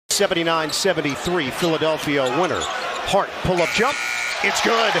79-73 Philadelphia winner. Hart pull-up jump. It's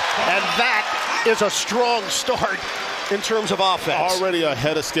good. And that is a strong start in terms of offense. Already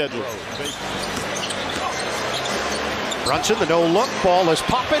ahead of schedule. Brunson, the no-look. Ball is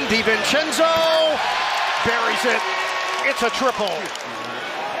popping. DiVincenzo buries it. It's a triple.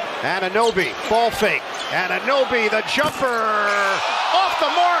 Anunoby, ball fake. Anunoby, the jumper. Off the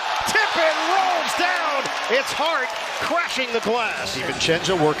mark. Tip-in rolls down. It's Hart crashing the glass.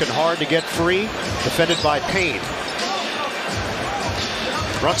 DiVincenzo working hard to get free. Defended by Payne.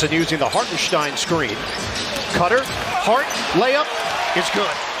 Brunson using the Hartenstein screen. Cutter, Hart, layup is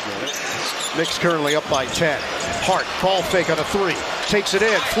good. Knicks currently up by 10. Hart, ball fake on a three. Takes it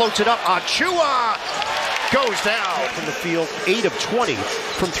in, floats it up. Achua goes down from the field. 8 of 20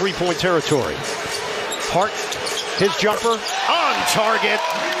 from three-point territory. Hart, his jumper on target.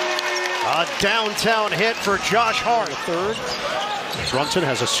 A downtown hit for Josh Hart. Third. Brunson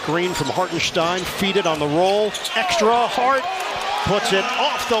has a screen from Hartenstein. Feed it on the roll. Extra. Hart puts it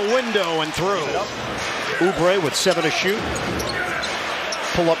off the window and through. Oubre with 7 to shoot.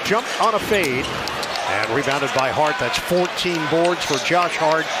 Pull-up jump on a fade. And rebounded by Hart. That's 14 boards for Josh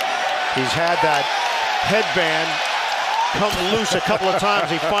Hart. He's had that headband come loose a couple of times.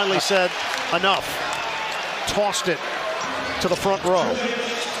 He finally said, enough. Tossed it to the front row.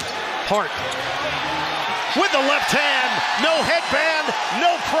 Hart with the left hand. No headband.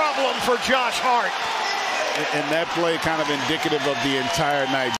 No problem for Josh Hart. And that play kind of indicative of the entire night.